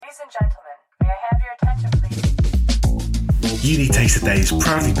Ladies and gentlemen, may I have your attention, please? Uni Taster Days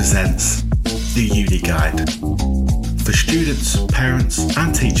proudly presents the Uni Guide. For students, parents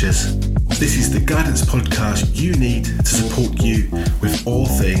and teachers, this is the guidance podcast you need to support you with all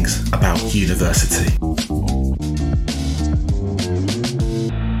things about university.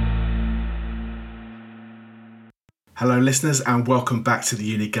 Hello listeners and welcome back to the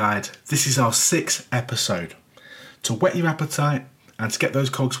Uni Guide. This is our 6th episode. To whet your appetite and to get those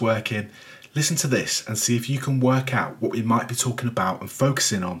cogs working, listen to this and see if you can work out what we might be talking about and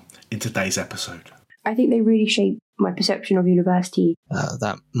focusing on in today's episode. I think they really shape my perception of university.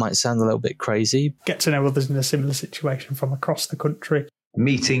 That might sound a little bit crazy. Get to know others in a similar situation from across the country.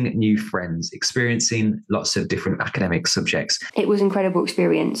 Meeting new friends, experiencing lots of different academic subjects. It was an incredible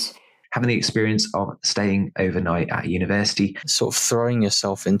experience. Having the experience of staying overnight at university. Sort of throwing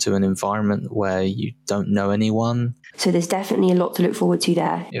yourself into an environment where you don't know anyone. So there's definitely a lot to look forward to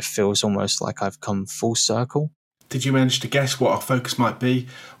there. It feels almost like I've come full circle. Did you manage to guess what our focus might be?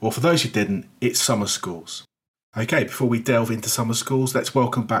 Well, for those who didn't, it's summer schools. Okay, before we delve into summer schools, let's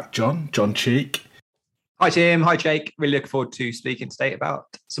welcome back John Cheek. Hi Tim, hi Jake. Really looking forward to speaking today about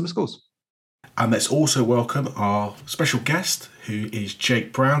summer schools. And let's also welcome our special guest, who is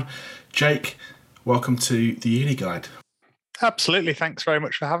Jake Brown. Jake, welcome to the Uni Guide. Absolutely. Thanks very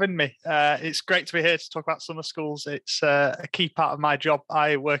much for having me. It's great to be here to talk about summer schools. It's a key part of my job.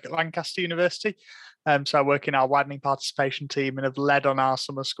 I work at Lancaster University. So I work in our widening participation team and have led on our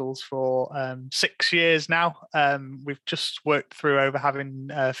summer schools for 6 years now. We've just worked through over having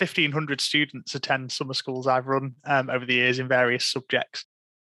 1,500 students attend summer schools I've run over the years in various subjects.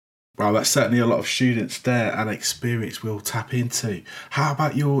 Well, that's certainly a lot of students there and experience we'll tap into. How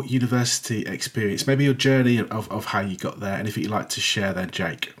about your university experience? Maybe your journey of how you got there, and if you'd like to share then,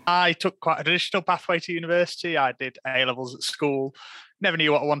 Jake. I took quite a traditional pathway to university. I did A-levels at school. Never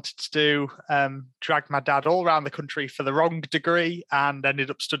knew what I wanted to do. Dragged my dad all around the country for the wrong degree and ended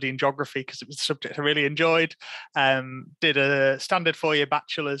up studying geography because it was a subject I really enjoyed. Did a standard 4-year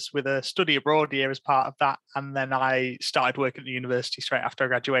bachelor's with a study abroad year as part of that. And then I started working at the university straight after I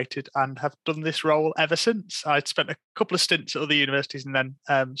graduated and have done this role ever since. I'd spent a couple of stints at other universities and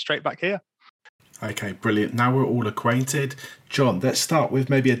then straight back here. Okay, brilliant. Now we're all acquainted. John, let's start with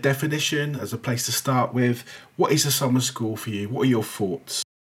maybe a definition as a place to start with. What is a summer school for you? What are your thoughts?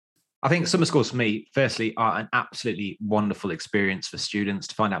 I think summer schools for me, firstly, are an absolutely wonderful experience for students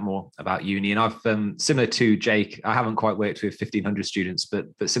to find out more about uni. And I've, similar to Jake, I haven't quite worked with 1,500 students, but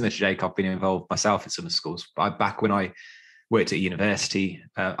similar to Jake, I've been involved myself in summer schools. Back when I worked at university,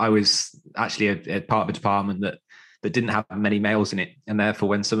 I was actually a part of a department that didn't have many males in it. And therefore,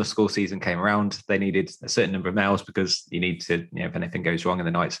 when summer school season came around, they needed a certain number of males because you need to, if anything goes wrong in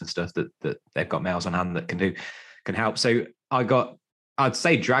the nights and stuff, that they've got males on hand that can help. So I'd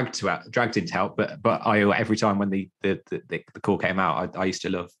say dragged into help, but I every time when the call came out, I used to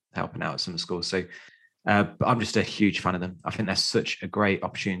love helping out at summer schools. So but I'm just a huge fan of them. I think there's such a great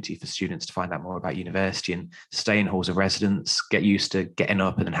opportunity for students to find out more about university and stay in halls of residence, get used to getting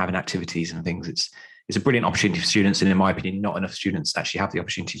up and then having activities and things. It's a brilliant opportunity for students, and in my opinion, not enough students actually have the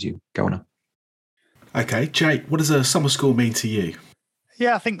opportunity to go on them. Okay, Jake, what does a summer school mean to you?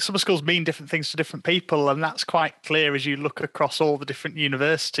 Yeah, I think summer schools mean different things to different people, and that's quite clear as you look across all the different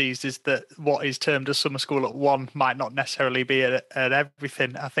universities, is that what is termed as summer school at one might not necessarily be at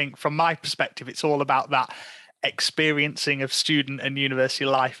everything. I think from my perspective, it's all about that experiencing of student and university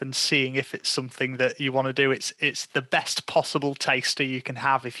life and seeing if it's something that you want to do. It's the best possible taster you can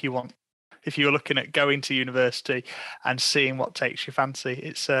have if you're looking at going to university and seeing what takes your fancy.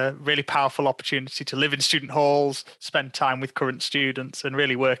 It's a really powerful opportunity to live in student halls, spend time with current students and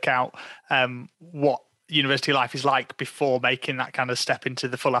really work out what university life is like before making that kind of step into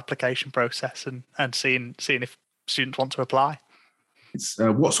the full application process and seeing if students want to apply. It's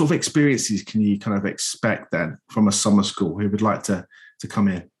what sort of experiences can you kind of expect then from a summer school who would like to come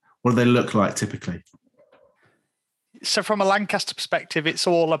in? What do they look like typically? So from a Lancaster perspective, it's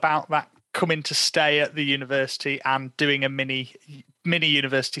all about that coming to stay at the university and doing a mini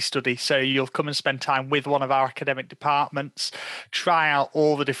university study. So you'll come and spend time with one of our academic departments, try out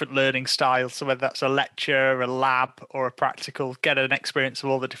all the different learning styles. So whether that's a lecture, a lab or a practical, get an experience of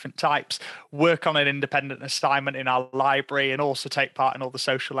all the different types, work on an independent assignment in our library and also take part in all the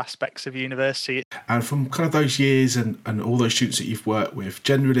social aspects of university. And from kind of those years and all those students that you've worked with,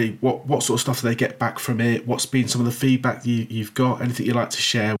 generally what sort of stuff do they get back from it? What's been some of the feedback you've got? Anything you'd like to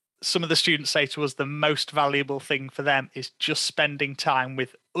share? Some of the students say to us the most valuable thing for them is just spending time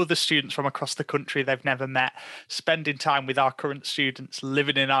with other students from across the country they've never met, spending time with our current students,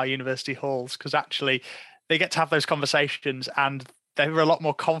 living in our university halls, because actually they get to have those conversations and they were a lot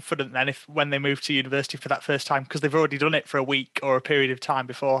more confident then when they moved to university for that first time, because they've already done it for a week or a period of time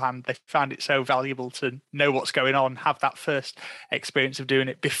beforehand. They found it so valuable to know what's going on, have that first experience of doing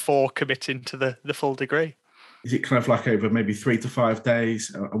it before committing to the full degree. Is it kind of like over maybe 3 to 5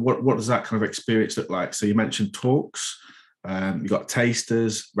 days? What does that kind of experience look like? So you mentioned talks, you got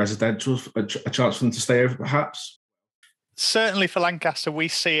tasters, residentials, a chance for them to stay over perhaps? Certainly for Lancaster, we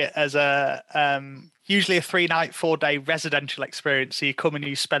see it as usually a 3-night, 4-day residential experience. So you come and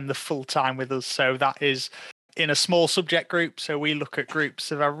you spend the full time with us. So that is in a small subject group. So we look at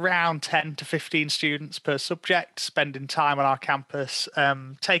groups of around 10 to 15 students per subject, spending time on our campus,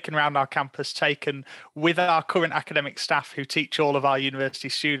 taken around our campus, taken with our current academic staff who teach all of our university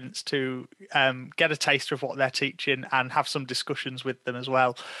students to get a taster of what they're teaching and have some discussions with them as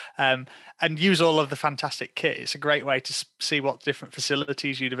well. And use all of the fantastic kit. It's a great way to see what different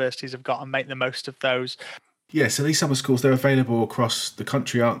facilities universities have got and make the most of those. Yeah, so these summer schools, they're available across the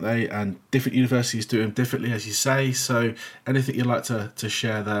country, aren't they? And different universities do them differently, as you say. So anything you'd like to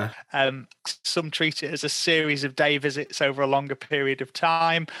share there? Some treat it as a series of day visits over a longer period of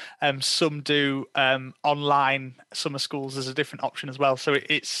time. Some do online summer schools as a different option as well. So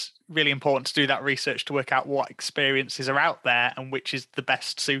it's really important to do that research to work out what experiences are out there and which is the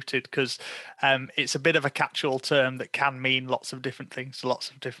best suited, because it's a bit of a catch-all term that can mean lots of different things to lots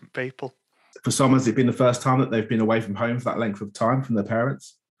of different people. For some, has it been the first time that they've been away from home for that length of time from their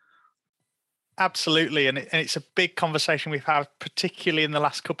parents? Absolutely. And it's a big conversation we've had, particularly in the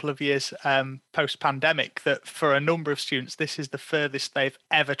last couple of years post-pandemic, that for a number of students, this is the furthest they've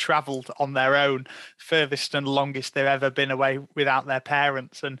ever travelled on their own, furthest and longest they've ever been away without their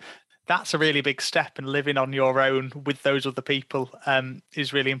parents. And that's a really big step, and living on your own with those other people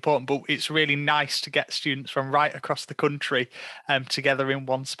is really important. But it's really nice to get students from right across the country together in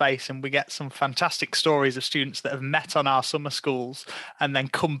one space, and we get some fantastic stories of students that have met on our summer schools and then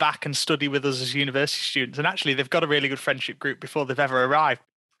come back and study with us as university students. And actually, they've got a really good friendship group before they've ever arrived.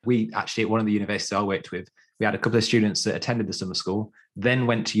 We actually, at one of the universities I worked with, we had a couple of students that attended the summer school, then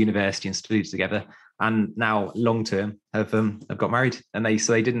went to university and studied together, and now long term have got married. And they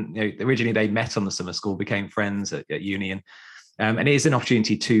didn't, originally they met on the summer school, became friends at uni, and it is an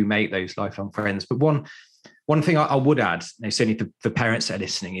opportunity to make those lifelong friends. But one thing I would add, certainly for parents that are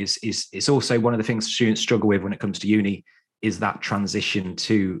listening, is it's also one of the things students struggle with when it comes to uni, is that transition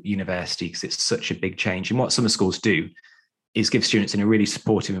to university, because it's such a big change. And what summer schools do is give students in a really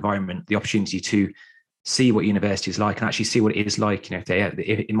supportive environment the opportunity to see what university is like and actually see what it is like. If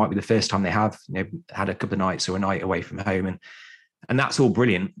it might be the first time they have had a couple of nights or a night away from home, and that's all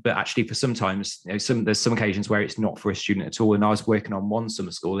brilliant. But actually, for sometimes there's some occasions where it's not for a student at all. And I was working on one summer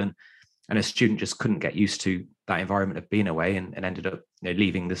school, and a student just couldn't get used to that environment of being away, and ended up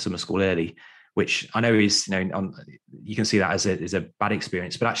leaving the summer school early, which I know is you can see that as a bad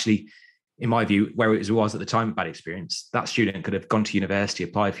experience, but actually, in my view, where it was at the time a bad experience, that student could have gone to university,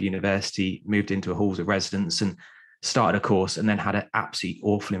 applied for university, moved into a halls of residence and started a course, and then had an absolutely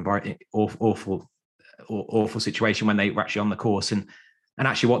awful environment, awful situation when they were actually on the course. And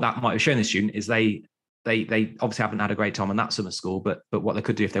actually what that might have shown the student is they obviously haven't had a great time on that summer school, but what they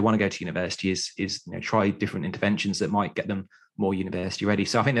could do if they want to go to university is try different interventions that might get them more university ready.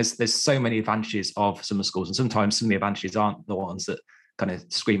 So I think there's so many advantages of summer schools, and sometimes some of the advantages aren't the ones that kind of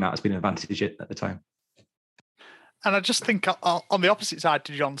scream out as being an advantage at the time. And I just think on the opposite side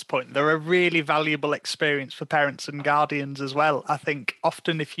to John's point, they're a really valuable experience for parents and guardians as well. I think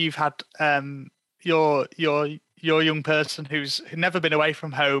often if you've had your young person who's never been away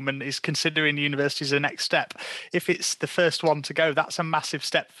from home and is considering university as the next step, if it's the first one to go, that's a massive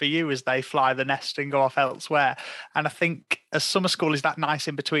step for you as they fly the nest and go off elsewhere. And I think a summer school is that nice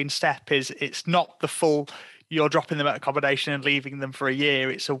in between step. It's not the full, you're dropping them at accommodation and leaving them for a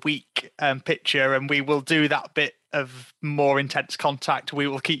year. It's a week picture, and we will do that bit of more intense contact. We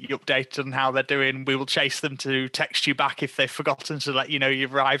will keep you updated on how they're doing. We will chase them to text you back if they've forgotten to let you know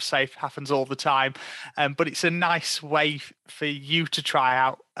you've arrived safe. Happens all the time. But it's a nice way for you to try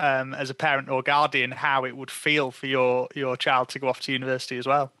out as a parent or guardian how it would feel for your child to go off to university as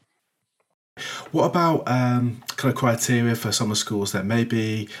well. What about kind of criteria for summer schools? There may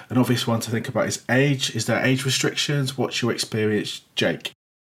be an obvious one to think about is age. Is there age restrictions? What's your experience, Jake?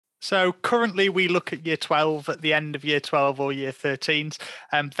 So currently we look at year 12 at the end of year 12 or year 13s.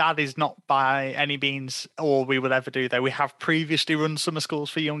 That is not by any means all we will ever do, though. We have previously run summer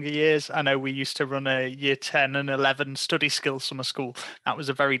schools for younger years. I know we used to run a year 10 and 11 study skills summer school. That was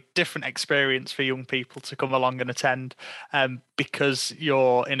a very different experience for young people to come along and attend, because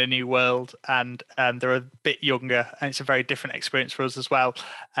you're in a new world and they're a bit younger, and it's a very different experience for us as well.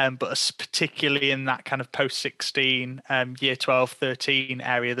 But particularly in that kind of post-16, year 12, 13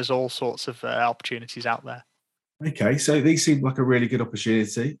 area, there's all sorts of opportunities out there. Okay, so these seem like a really good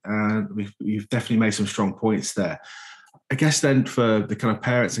opportunity, and you've definitely made some strong points there. I guess then for the kind of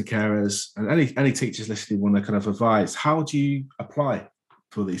parents and carers and any teachers listening want to kind of advise, how do you apply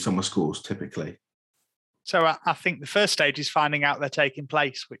for these summer schools typically? So I think the first stage is finding out they're taking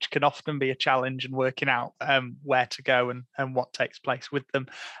place, which can often be a challenge, and working out where to go and what takes place with them.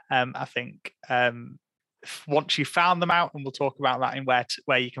 I think once you've found them out, and we'll talk about that in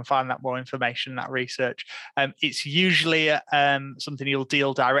where you can find that more information, that research, it's usually something you'll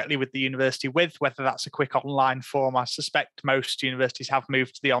deal directly with the university with, whether that's a quick online form. I suspect most universities have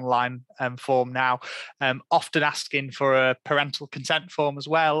moved to the online form now, often asking for a parental consent form as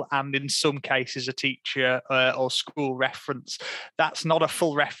well, and in some cases a teacher or school reference. That's not a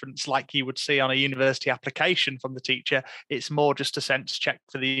full reference like you would see on a university application from the teacher. It's more just a sense check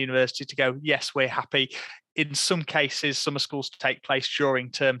for the university to go, yes, we're happy. In some cases, summer schools take place during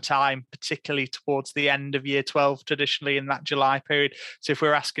term time, particularly towards the end of year 12, traditionally in that July period. So if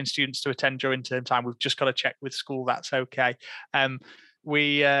we're asking students to attend during term time, we've just got to check with school that's okay.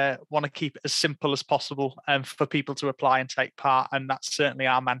 We want to keep it as simple as possible for people to apply and take part. And that's certainly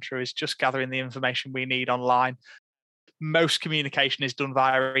our mantra, is just gathering the information we need online. Most communication is done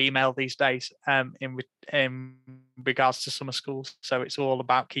via email these days in regards to summer schools. So it's all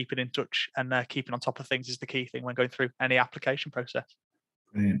about keeping in touch, and keeping on top of things is the key thing when going through any application process.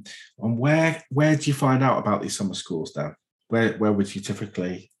 Brilliant. And where do you find out about these summer schools, Dan? Where would you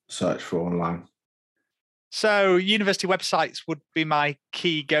typically search for online? So university websites would be my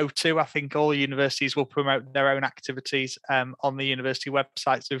key go-to. I think all universities will promote their own activities on the university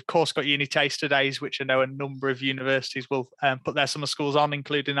websites. We've of course got Uni Taster Days, which I know a number of universities will put their summer schools on,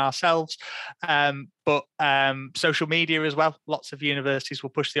 including ourselves. But social media as well. Lots of universities will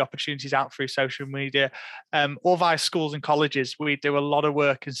push the opportunities out through social media, or via schools and colleges. We do a lot of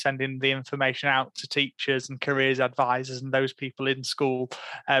work in sending the information out to teachers and careers advisors and those people in school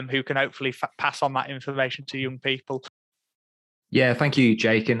who can hopefully pass on that information to young people. Yeah, thank you,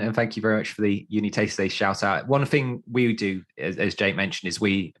 Jake, and thank you very much for the Uni Taster Day shout out. One thing we do, as Jake mentioned, is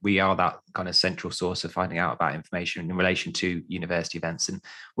we are that kind of central source of finding out about information in relation to university events. And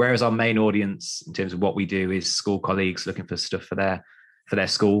whereas our main audience in terms of what we do is school colleagues looking for stuff for their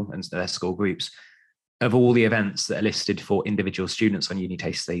school and their school groups, of all the events that are listed for individual students on Uni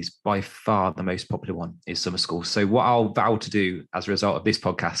Taster Days, by far the most popular one is summer school. So what I'll vow to do as a result of this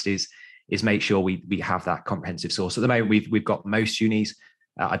podcast is make sure we have that comprehensive source. At the moment, we've got most unis.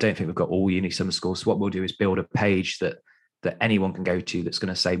 I don't think we've got all uni summer schools. So what we'll do is build a page that anyone can go to that's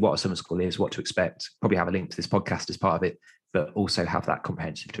going to say what a summer school is, what to expect, probably have a link to this podcast as part of it, but also have that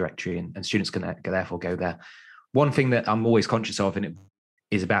comprehensive directory, and students can therefore go there. One thing that I'm always conscious of in it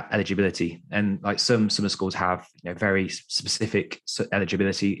is about eligibility. And like some summer schools have very specific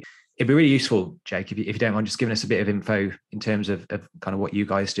eligibility. It'd be really useful, Jake, if you don't mind just giving us a bit of info in terms of kind of what you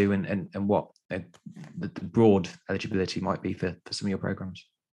guys do and what the broad eligibility might be for some of your programs.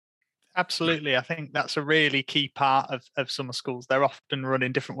 Absolutely. I think that's a really key part of summer schools. They're often run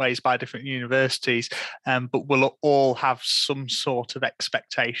in different ways by different universities, but will all have some sort of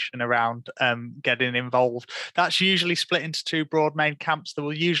expectation around getting involved. That's usually split into two broad main camps. There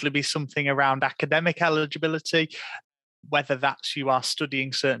will usually be something around academic eligibility, whether that's you are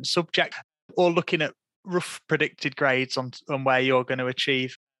studying certain subjects or looking at rough predicted grades on where you're going to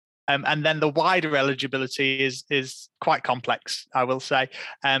achieve. And then the wider eligibility is quite complex, I will say.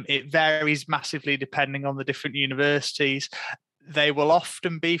 It varies massively depending on the different universities. They will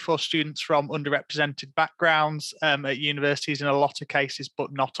often be for students from underrepresented backgrounds at universities in a lot of cases,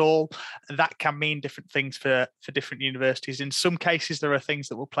 but not all. That can mean different things for different universities. In some cases, there are things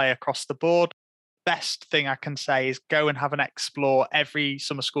that will play across the board. Best thing I can say is go and have an explore. Every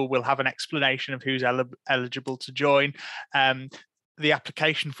summer school will have an explanation of who's eligible to join. the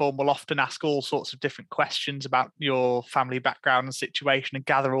application form will often ask all sorts of different questions about your family background and situation and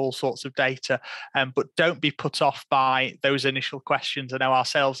gather all sorts of data. But don't be put off by those initial questions. I know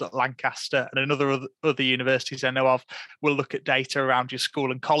ourselves at Lancaster and other universities I know of will look at data around your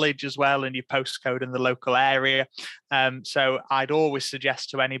school and college as well, and your postcode in the local area. So I'd always suggest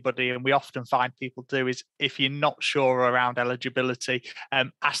to anybody, and we often find people do, is if you're not sure around eligibility,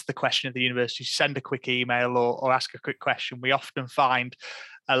 ask the question of the university, send a quick email or ask a quick question. We often find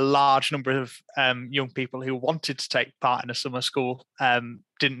a large number of young people who wanted to take part in a summer school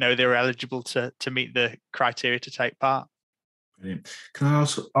didn't know they were eligible to meet the criteria to take part. Brilliant. Can I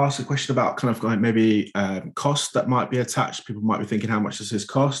also ask a question about kind of like maybe cost that might be attached? People might be thinking, how much does this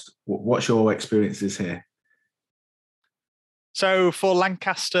cost? What's your experiences here? So for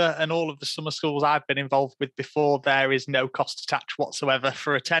Lancaster and all of the summer schools I've been involved with before, there is no cost attached whatsoever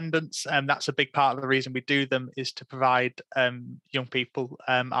for attendance. And that's a big part of the reason we do them, is to provide young people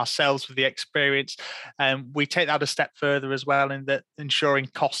ourselves with the experience. We take that a step further as well, in that ensuring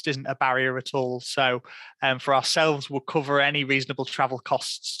cost isn't a barrier at all. So for ourselves, we'll cover any reasonable travel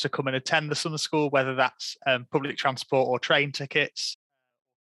costs to come and attend the summer school, whether that's public transport or train tickets.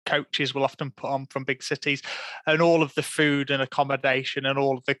 Coaches will often put on from big cities, and all of the food and accommodation and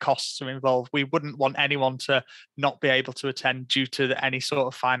all of the costs are involved. We wouldn't want anyone to not be able to attend due to any sort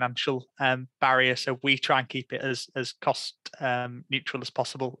of financial barrier. So we try and keep it as cost neutral as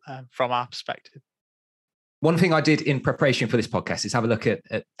possible from our perspective. One thing I did in preparation for this podcast is have a look at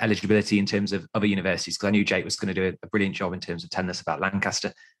eligibility in terms of other universities, because I knew Jake was going to do a brilliant job in terms of telling us about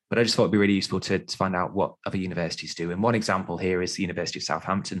Lancaster. But I just thought it'd be really useful to find out what other universities do. And one example here is the University of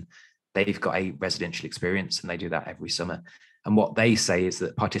Southampton. They've got a residential experience and they do that every summer. And what they say is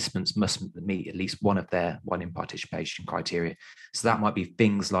that participants must meet at least one of their one in participation criteria. So that might be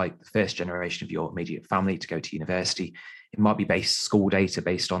things like the first generation of your immediate family to go to university. It might be school data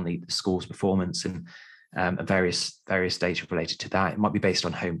based on the school's performance and various data related to that. It might be based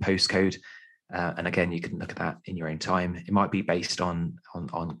on home postcode. And again, you can look at that in your own time. It might be based on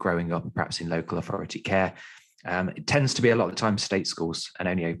growing up perhaps in local authority care. It tends to be a lot of the time state schools and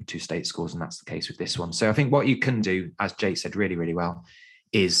only open to state schools, and that's the case with this one. So I think what you can do, as Jake said really, really well,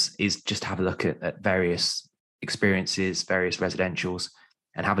 is just have a look at various experiences, various residentials,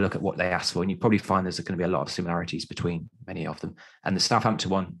 and have a look at what they ask for. And you probably find there's going to be a lot of similarities between many of them. And the Southampton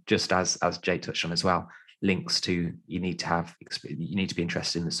one, just as Jake touched on as well, links to you need to be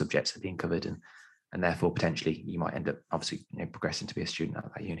interested in the subjects that are being covered, and therefore potentially you might end up obviously progressing to be a student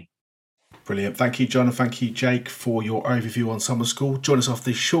at that uni. Brilliant. Thank you, John, and thank you, Jake, for your overview on summer school. Join us off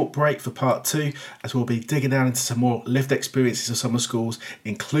this short break for part 2, as we'll be digging down into some more lived experiences of summer schools,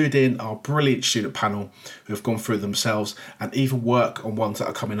 including our brilliant student panel who have gone through themselves, and even work on ones that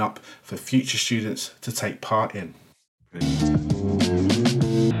are coming up for future students to take part in.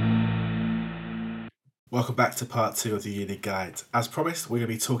 Welcome back to part 2 of the Uni Guide. As promised, we're going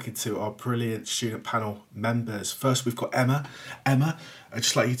to be talking to our brilliant student panel members. First, we've got Emma. Emma, I'd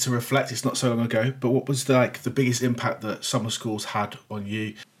just like you to reflect. It's not so long ago, but what was the biggest impact that summer schools had on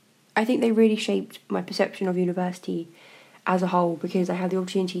you? I think they really shaped my perception of university as a whole, because I had the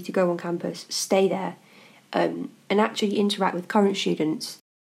opportunity to go on campus, stay there, and actually interact with current students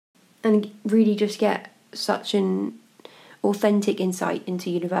and really just get such an authentic insight into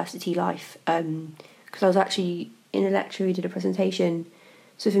university life. Because I was actually in a lecture who did a presentation.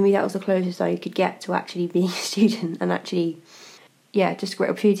 So for me, that was the closest I could get to actually being a student, and actually, just a great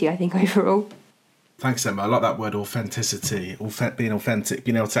opportunity, I think, overall. Thanks, Emma. I like that word, authenticity, being authentic,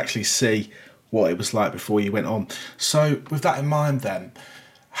 being able to actually see what it was like before you went on. So with that in mind then,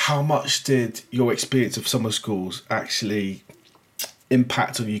 how much did your experience of summer schools actually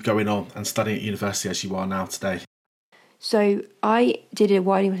impact on you going on and studying at university as you are now today? So I did a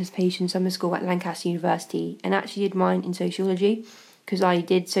widening participation summer school at Lancaster University, and actually did mine in sociology, because I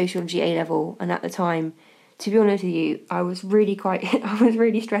did sociology A-level, and at the time, to be honest with you, I was really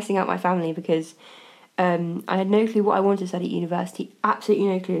stressing out my family, because I had no clue what I wanted to study at university, absolutely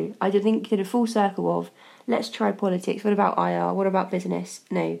no clue. I did a full circle of, let's try politics, what about IR, what about business,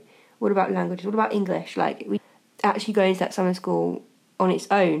 no, what about languages, what about English? We actually going to that summer school on its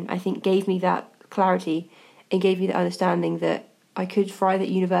own, I think, gave me that clarity. It gave me the understanding that I could thrive at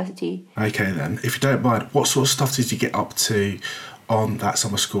university. Okay then, if you don't mind, what sort of stuff did you get up to on that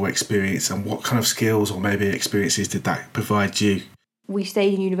summer school experience, and what kind of skills or maybe experiences did that provide you? We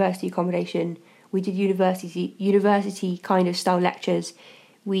stayed in university accommodation. We did university kind of style lectures.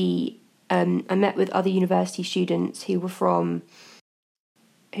 I met with other university students who were from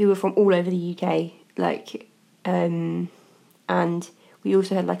all over the UK, and we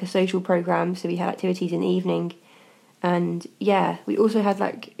also had a social programme, so we had activities in the evening, And yeah, we also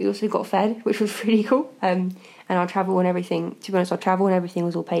got fed, which was really cool. And our travel and everything, to be honest,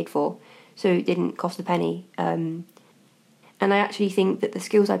 was all paid for. So it didn't cost a penny. And I actually think that the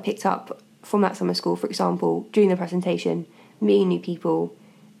skills I picked up from that summer school, for example, during the presentation, meeting new people,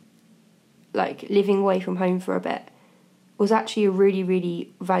 like living away from home for a bit, was actually a really,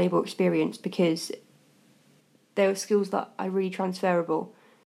 really valuable experience because there were skills that are really transferable.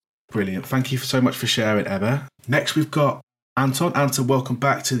 Brilliant. Thank you so much for sharing, Emma. Next, we've got Anton. Anton, welcome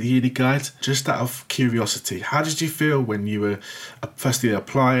back to the Uni Guide. Just out of curiosity, how did you feel when you were firstly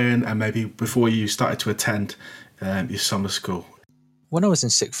applying and maybe before you started to attend your summer school? When I was in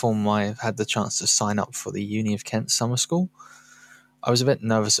sixth form, I had the chance to sign up for the Uni of Kent summer school. I was a bit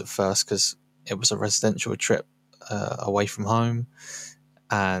nervous at first because it was a residential trip away from home,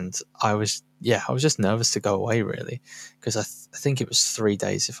 and I was just nervous to go away, really, because I think it was 3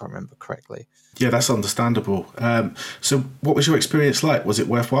 days, if I remember correctly. Yeah, that's understandable. So what was your experience like? Was it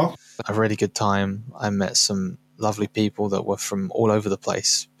worthwhile? A really good time. I met some lovely people that were from all over the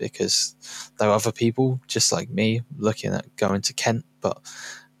place, because there were other people just like me looking at going to Kent, but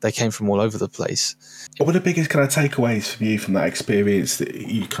they came from all over the place. What were the biggest kind of takeaways from you from that experience that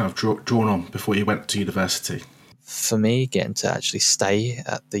you kind of drawn on before you went to university? For me, getting to actually stay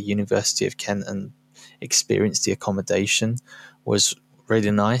at the University of Kent and experience the accommodation was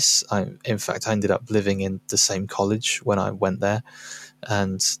really nice. In fact, I ended up living in the same college when I went there,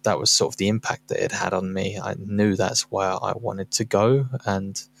 and that was sort of the impact that it had on me. I knew that's where I wanted to go,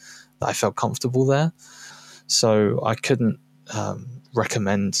 and I felt comfortable there. So I couldn't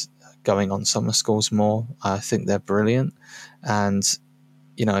recommend going on summer schools more. I think they're brilliant, and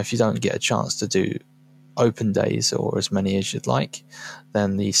if you don't get a chance to do open days or as many as you'd like,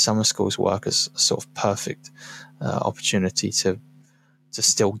 then the summer schools work as a sort of perfect opportunity to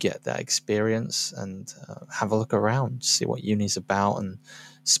still get that experience and have a look around, see what uni's about, and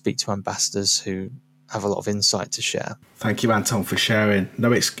speak to ambassadors who have a lot of insight to share. Thank you, Anton, for sharing.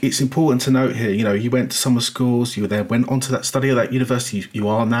 No, it's important to note here, you went to summer schools, you then went on to that study at that university you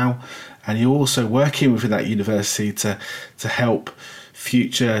are now, and you're also working within that university to help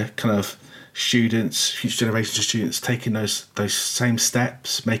future kind of students, future generations of students taking those same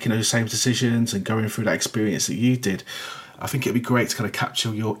steps, making those same decisions and going through that experience that you did. I think it'd be great to kind of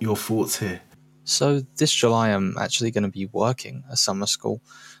capture your thoughts here. So this July, I'm actually going to be working a summer school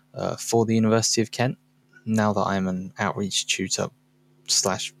for the University of Kent. Now that I'm an outreach tutor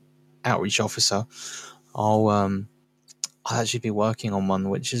 / outreach officer, I'll actually be working on one,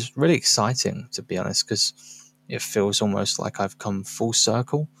 which is really exciting, to be honest, because it feels almost like I've come full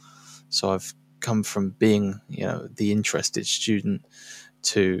circle. So I've come from being, the interested student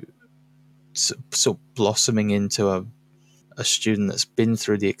to sort of blossoming into a student that's been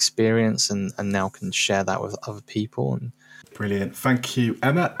through the experience and now can share that with other people. And brilliant. Thank you,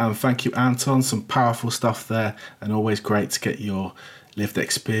 Emma, and thank you, Anton. Some powerful stuff there, and always great to get your lived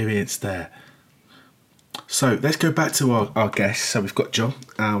experience there. So let's go back to our guests. So we've got John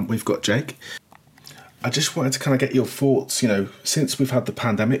and we've got Jake. I just wanted to kind of get your thoughts, since we've had the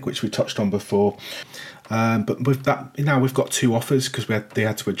pandemic, which we touched on before, but with that, now we've got two offers because they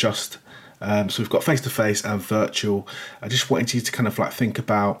had to adjust. So we've got face-to-face and virtual. I just wanted you to kind of think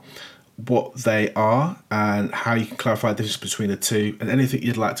about what they are and how you can clarify the difference between the two, and anything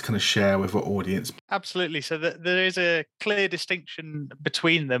you'd like to kind of share with our audience. Absolutely. So there is a clear distinction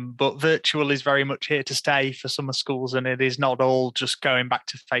between them, but virtual is very much here to stay for summer schools, and it is not all just going back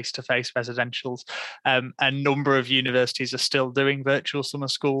to face-to-face residentials. A number of universities are still doing virtual summer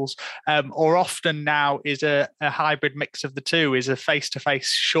schools, or often now is a hybrid mix of the two, is a face-to-face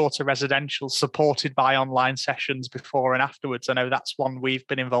shorter residential supported by online sessions before and afterwards. I know that's one we've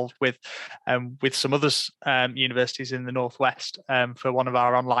been involved with some other universities in the Northwest for one of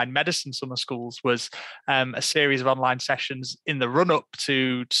our online medicine summer schools, was a series of online sessions in the run-up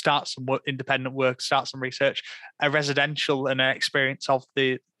to start some independent work, start some research, a residential and an experience of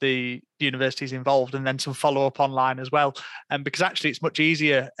the universities involved, and then some follow-up online as well. Because actually it's much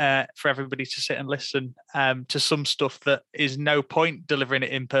easier for everybody to sit and listen to some stuff that is no point delivering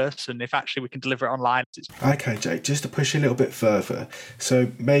it in person if actually we can deliver it online. Okay, Jake, just to push you a little bit further.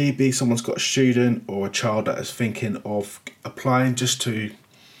 So maybe someone's got a student or a child that is thinking of applying just to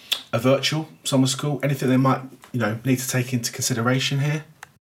a virtual summer school. Anything they might, need to take into consideration here?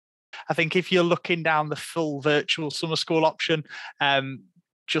 I think if you're looking down the full virtual summer school option,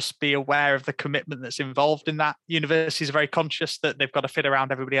 just be aware of the commitment that's involved in that. Universities are very conscious that they've got to fit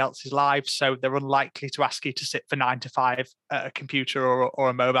around everybody else's lives, so they're unlikely to ask you to sit for 9 to 5 at a computer or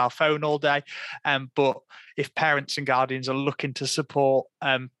a mobile phone all day. But if parents and guardians are looking to support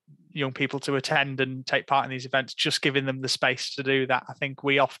young people to attend and take part in these events, just giving them the space to do that. I think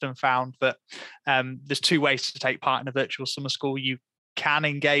we often found that there's two ways to take part in a virtual summer school. You can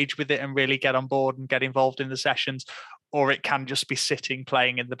engage with it and really get on board and get involved in the sessions, or it can just be sitting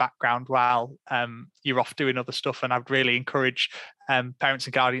playing in the background while you're off doing other stuff. And I'd really encourage parents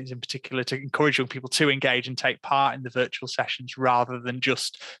and guardians in particular to encourage young people to engage and take part in the virtual sessions rather than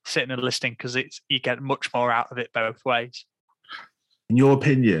just sitting and listening, because you get much more out of it both ways. In your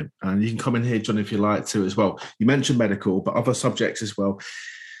opinion, and you can come in here, John, if you like to as well, you mentioned medical, but other subjects as well,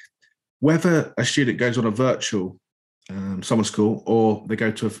 whether a student goes on a virtual summer school or they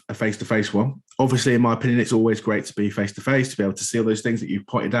go to a face-to-face one, obviously, in my opinion, it's always great to be face-to-face, to be able to see all those things that you've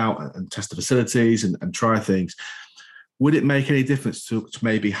pointed out and test the facilities and try things. Would it make any difference to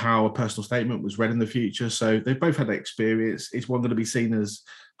maybe how a personal statement was read in the future? So they both had that experience. Is one going to be seen as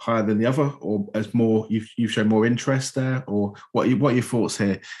higher than the other, or as more you've shown more interest there, or what are your thoughts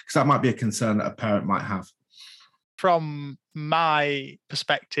here? Because that might be a concern that a parent might have. From my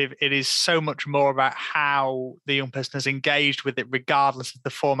perspective, it is so much more about how the young person has engaged with it, regardless of the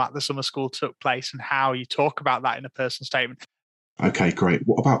format the summer school took place, and how you talk about that in a personal statement. Okay, great.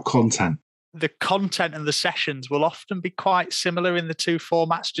 What about content? The content and the sessions will often be quite similar in the two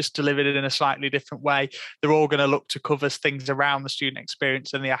formats, just delivered in a slightly different way. They're all going to look to cover things around the student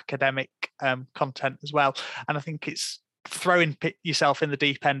experience and the academic content as well. And I think it's throwing yourself in the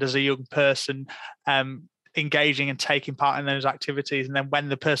deep end as a young person, engaging and taking part in those activities. And then when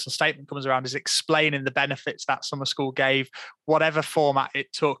the personal statement comes around, is explaining the benefits that summer school gave, whatever format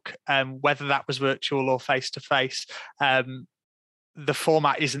it took, whether that was virtual or face-to-face. The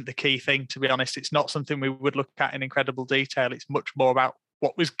format isn't the key thing, to be honest. It's not something we would look at in incredible detail. It's much more about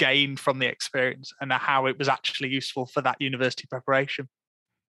what was gained from the experience and how it was actually useful for that university preparation.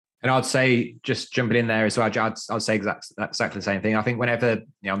 And I'd say, just jumping in there as well, I'd say exactly the same thing. I think whenever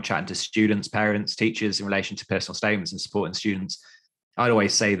I'm chatting to students, parents, teachers in relation to personal statements and supporting students, I'd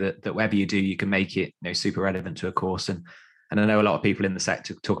always say that whatever you do, you can make it super relevant to a course. And I know a lot of people in the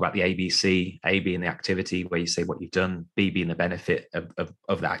sector talk about the ABC, A being the activity, where you say what you've done, B being the benefit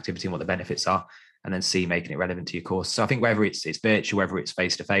of that activity and what the benefits are, and then C making it relevant to your course. So I think whether it's virtual, whether it's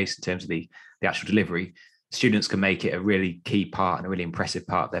face-to-face in terms of the actual delivery, students can make it a really key part and a really impressive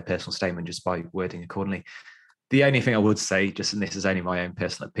part of their personal statement just by wording accordingly. The only thing I would say, just, and this is only my own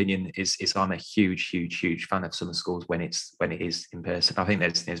personal opinion, is I'm a huge fan of summer schools when it is in person. I think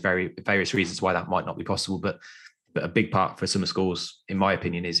there's various reasons why that might not be possible, but a big part for summer schools, in my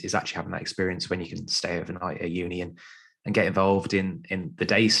opinion, is actually having that experience when you can stay overnight at uni and get involved in the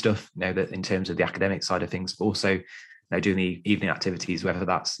day stuff, that in terms of the academic side of things, but also doing the evening activities, whether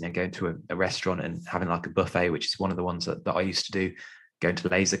that's going to a restaurant and having like a buffet, which is one of the ones that I used to do, going to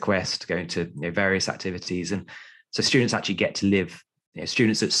Laser Quest, going to various activities. And so students actually get to live,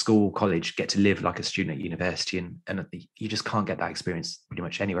 students at school, college get to live like a student at university, and you just can't get that experience pretty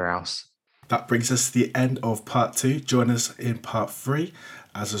much anywhere else. That brings us to the end of part 2. Join us in part 3.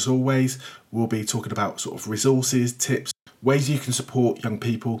 As always, we'll be talking about sort of resources, tips, ways you can support young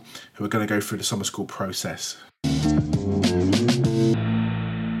people who are going to go through the summer school process.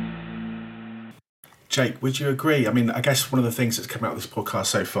 Jake, would you agree? I mean, I guess one of the things that's come out of this podcast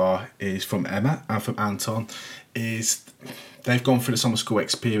so far is from Emma and from Anton, is they've gone through the summer school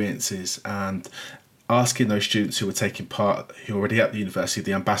experiences and asking those students who were taking part, who are already at the university,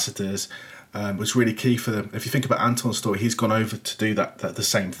 the ambassadors, was really key for them. If you think about Anton's story, he's gone over to do that the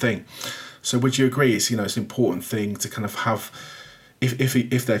same thing. So would you agree it's it's an important thing to kind of have,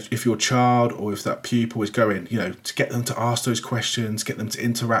 if your child or if that pupil is going, to get them to ask those questions, get them to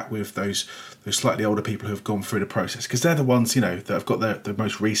interact with those slightly older people who have gone through the process, because they're the ones that have got the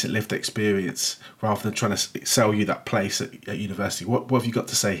most recent lived experience, rather than trying to sell you that place at university. What have you got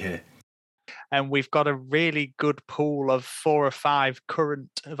to say here? And we've got a really good pool of 4 or 5 current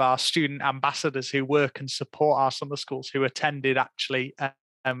of our student ambassadors who work and support our summer schools, who attended actually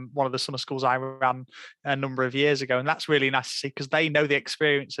one of the summer schools I ran a number of years ago. And that's really nice to see, because they know the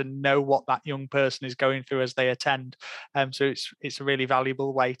experience and know what that young person is going through as they attend. So it's a really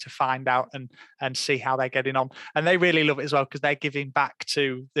valuable way to find out and see how they're getting on. And they really love it as well, because they're giving back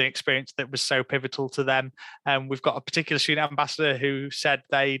to the experience that was so pivotal to them. We've got a particular student ambassador who said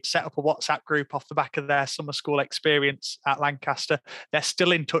they'd set up a WhatsApp group off the back of their summer school experience at Lancaster. They're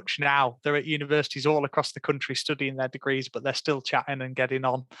still in touch now. They're at universities all across the country studying their degrees, but they're still chatting and getting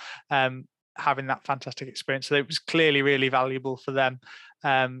on. having that fantastic experience. So it was clearly really valuable for them,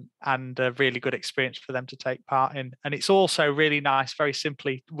 and a really good experience for them to take part in. And it's also really nice, very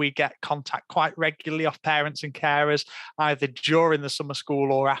simply, we get contact quite regularly off parents and carers, either during the summer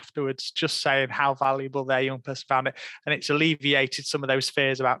school or afterwards, just saying how valuable their young person found it. And it's alleviated some of those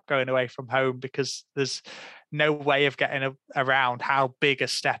fears about going away from home, because there's no way of getting around how big a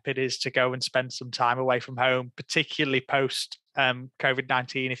step it is to go and spend some time away from home, particularly post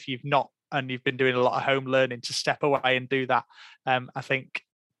COVID-19. If you've not, and you've been doing a lot of home learning, to step away and do that, I think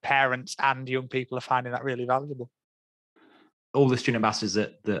parents and young people are finding that really valuable. All the student ambassadors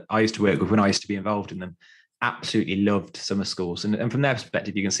that I used to work with when I used to be involved in them absolutely loved summer schools. And from their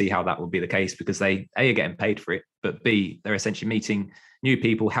perspective, you can see how that would be the case, because they, A, are getting paid for it, but B, they're essentially meeting new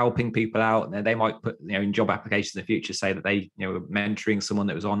people, helping people out. And they might put, in job applications in the future, say that they, were mentoring someone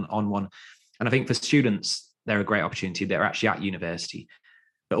that was on one. And I think for students, they're a great opportunity. They're actually at university.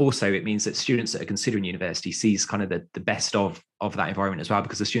 But also it means that students that are considering university sees kind of the best of that environment as well,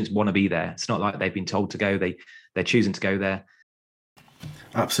 because the students want to be there. It's not like they've been told to go, they're choosing to go there.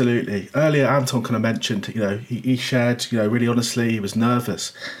 Absolutely. Earlier, Anton kind of mentioned, he shared, really honestly, he was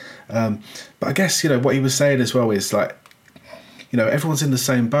nervous. But I guess, what he was saying as well is like, everyone's in the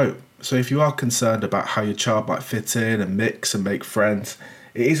same boat. So if you are concerned about how your child might fit in and mix and make friends,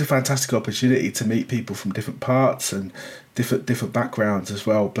 it is a fantastic opportunity to meet people from different parts and different backgrounds as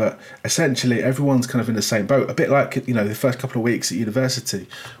well. But essentially, everyone's kind of in the same boat. A bit like, the first couple of weeks at university.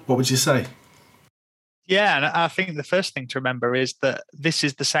 What would you say? Yeah, and I think the first thing to remember is that this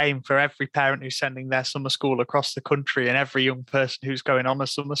is the same for every parent who's sending their summer school across the country, and every young person who's going on a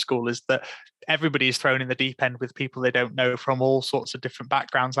summer school, is that everybody is thrown in the deep end with people they don't know from all sorts of different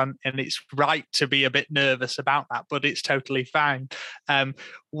backgrounds. And it's right to be a bit nervous about that, but it's totally fine.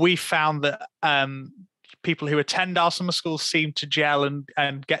 We found that people who attend our summer schools seem to gel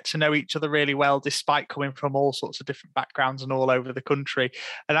and get to know each other really well, despite coming from all sorts of different backgrounds and all over the country.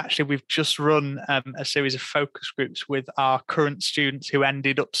 And actually, we've just run a series of focus groups with our current students who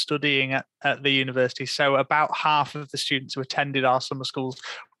ended up studying at the university. So about half of the students who attended our summer schools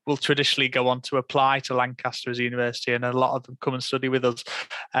will traditionally go on to apply to Lancaster as a university, and a lot of them come and study with us.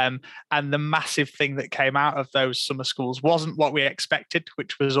 And the massive thing that came out of those summer schools wasn't what we expected,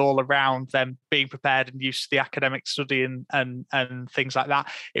 which was all around them being prepared and used to the academic study and things like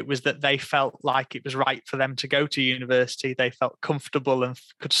that. It was that they felt like it was right for them to go to university. They felt comfortable and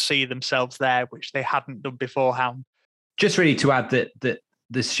could see themselves there, which they hadn't done beforehand. Just really to add that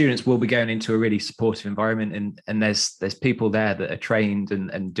the students will be going into a really supportive environment, and there's people there that are trained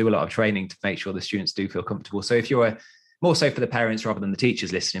and do a lot of training to make sure the students do feel comfortable. So if you're more so for the parents rather than the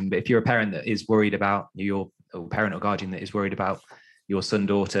teachers listening, but if you're a parent that is worried about or parent or guardian that is worried about your son,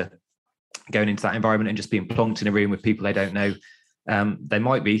 daughter going into that environment and just being plonked in a room with people they don't know, that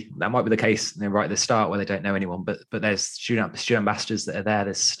might be the case right at the start where they don't know anyone. But there's student ambassadors that are there,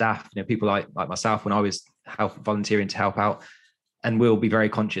 there's staff, people like myself when I was volunteering to help out. And we'll be very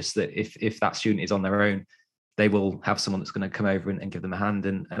conscious that if that student is on their own, they will have someone that's going to come over and give them a hand.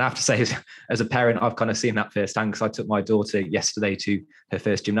 And I have to say, as a parent, I've kind of seen that firsthand, because I took my daughter yesterday to her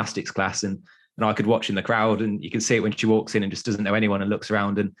first gymnastics class, and I could watch in the crowd, and you can see it when she walks in and just doesn't know anyone and looks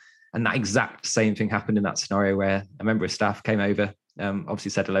around. And that exact same thing happened in that scenario, where a member of staff came over,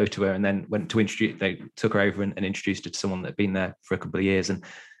 obviously said hello to her, and then went to introduce. They took her over and introduced her to someone that had been there for a couple of years. And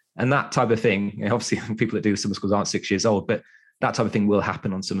that type of thing, obviously people that do summer schools aren't 6 years old, but that type of thing will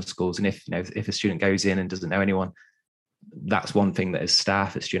happen on summer schools. And if a student goes in and doesn't know anyone, that's one thing that as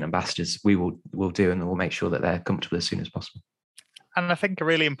staff, as student ambassadors, we will do, and we'll make sure that they're comfortable as soon as possible. And I think a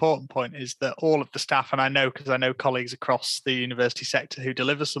really important point is that all of the staff, and I know because I know colleagues across the university sector who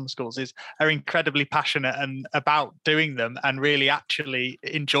deliver summer schools, are incredibly passionate and about doing them, and really actually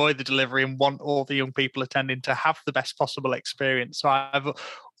enjoy the delivery and want all the young people attending to have the best possible experience. So I've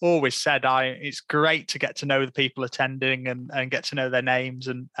always said it's great to get to know the people attending and get to know their names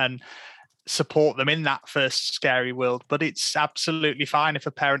and support them in that first scary world. But it's absolutely fine if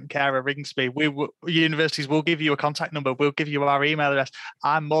a parent carer rings me. Universities will give you a contact number, we'll give you our email address.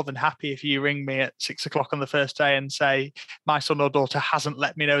 I'm more than happy if you ring me at 6 o'clock on the first day and say, my son or daughter hasn't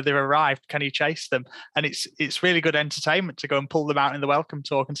let me know they've arrived, can you chase them? And it's really good entertainment to go and pull them out in the welcome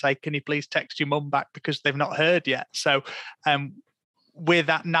talk and say, can you please text your mum back because they've not heard yet? So we're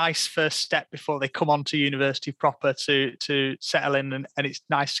that nice first step before they come on to university proper to settle in, and it's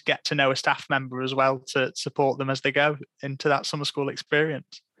nice to get to know a staff member as well to support them as they go into that summer school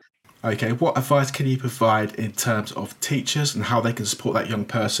experience. Okay, what advice can you provide in terms of teachers and how they can support that young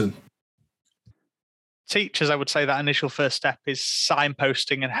person? teachers, I would say that initial first step is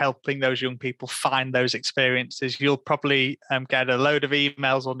signposting and helping those young people find those experiences. You'll probably get a load of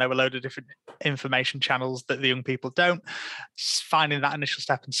emails or know a load of different information channels that the young people don't. Finding that initial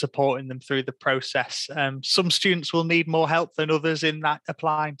step and supporting them through the process. Some students will need more help than others in that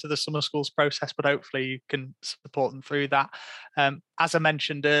applying to the summer schools process, but hopefully you can support them through that. As I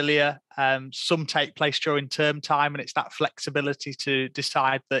mentioned earlier, some take place during term time, and it's that flexibility to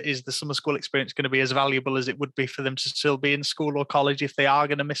decide that is the summer school experience going to be as valuable as it would be for them to still be in school or college if they are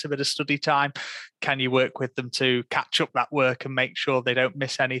going to miss a bit of study time. Can you work with them to catch up that work and make sure they don't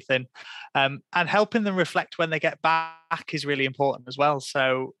miss anything? And helping them reflect when they get back is really important as well.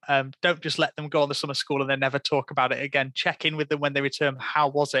 So don't just let them go on the summer school and then never talk about it again. Check in with them when they return. How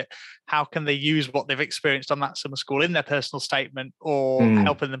was it? How can they use what they've experienced on that summer school in their personal statement, or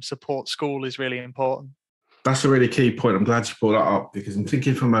helping them support school is really important. That's a really key point. I'm glad you brought that up, because I'm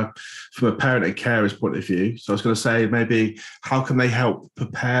thinking from a parent and carer's point of view. So I was going to say, maybe how can they help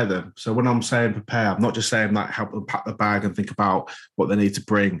prepare them? So when I'm saying prepare, I'm not just saying like help them pack the bag and think about what they need to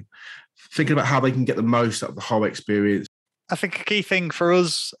bring. Thinking about how they can get the most out of the whole experience. I think a key thing for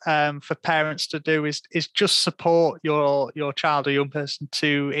us, for parents to do is just support your child or young person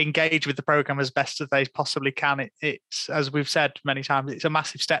to engage with the program as best as they possibly can. It's, as we've said many times, it's a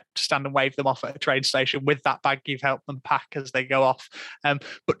massive step to stand and wave them off at a train station with that bag you've helped them pack as they go off.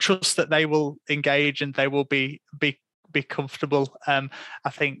 But trust that they will engage and they will be comfortable. I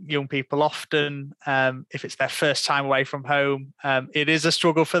think young people often, if it's their first time away from home, it is a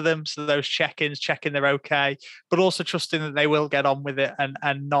struggle for them. So those check-ins, checking they're okay, but also trusting that they will get on with it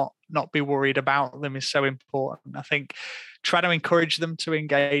and not be worried about them is so important. I think try to encourage them to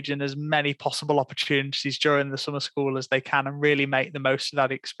engage in as many possible opportunities during the summer school as they can and really make the most of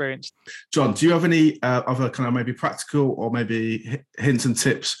that experience. John, do you have any other kind of maybe practical or maybe hints and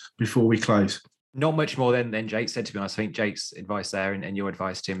tips before we close? Not much more than Jake said, to be honest. I think Jake's advice there and your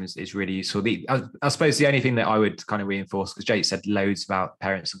advice, Tim, is really useful. I suppose the only thing that I would kind of reinforce, because Jake said loads about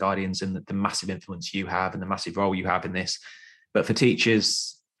parents and guardians and the massive influence you have and the massive role you have in this. But for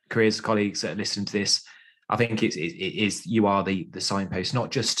teachers, careers, colleagues that are listening to this, I think it is you are the signpost,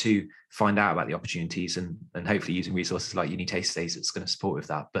 not just to find out about the opportunities and hopefully using resources like Uni Taster Days that's going to support with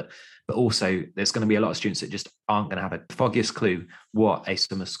that. But also there's going to be a lot of students that just aren't going to have a foggiest clue what a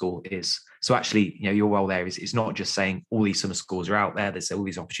summer school is. So actually, your role there is not just saying all these summer schools are out there, there's all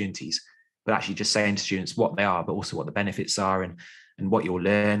these opportunities, but actually just saying to students what they are, but also what the benefits are and what you'll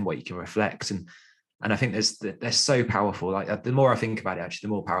learn, what you can reflect. And I think they're so powerful. Like the more I think about it, actually,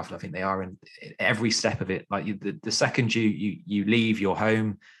 the more powerful I think they are. And every step of it, like the second you leave your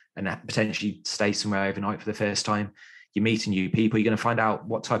home and potentially stay somewhere overnight for the first time, you're meeting new people. You're going to find out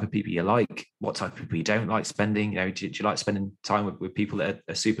what type of people you like, what type of people you don't like spending. Do you like spending time with people that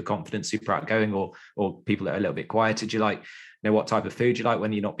are super confident, super outgoing, or people that are a little bit quieter? Do you like what type of food you like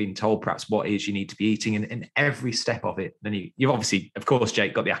when you're not being told perhaps what it is you need to be eating? And every step of it, then you've obviously, of course,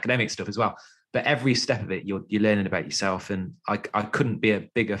 Jake, got the academic stuff as well. But every step of it, you're learning about yourself. And I couldn't be a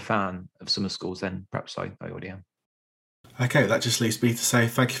bigger fan of summer schools than perhaps I already am. Okay, that just leaves me to say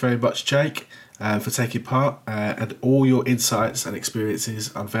thank you very much, Jake, for taking part and all your insights and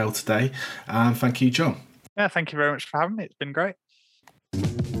experiences unveiled today. And thank you, John. Yeah, thank you very much for having me. It's been great.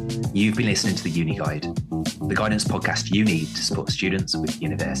 You've been listening to the Uni Guide, the guidance podcast you need to support students with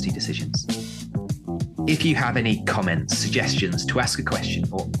university decisions. If you have any comments, suggestions, to ask a question,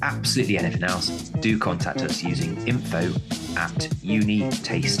 or absolutely anything else, do contact us using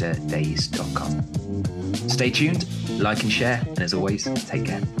info@unitasterdays.com. Stay tuned, like and share, and as always, take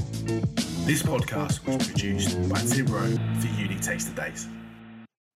care. This podcast was produced by Tim Rowe for Uni Taster Days.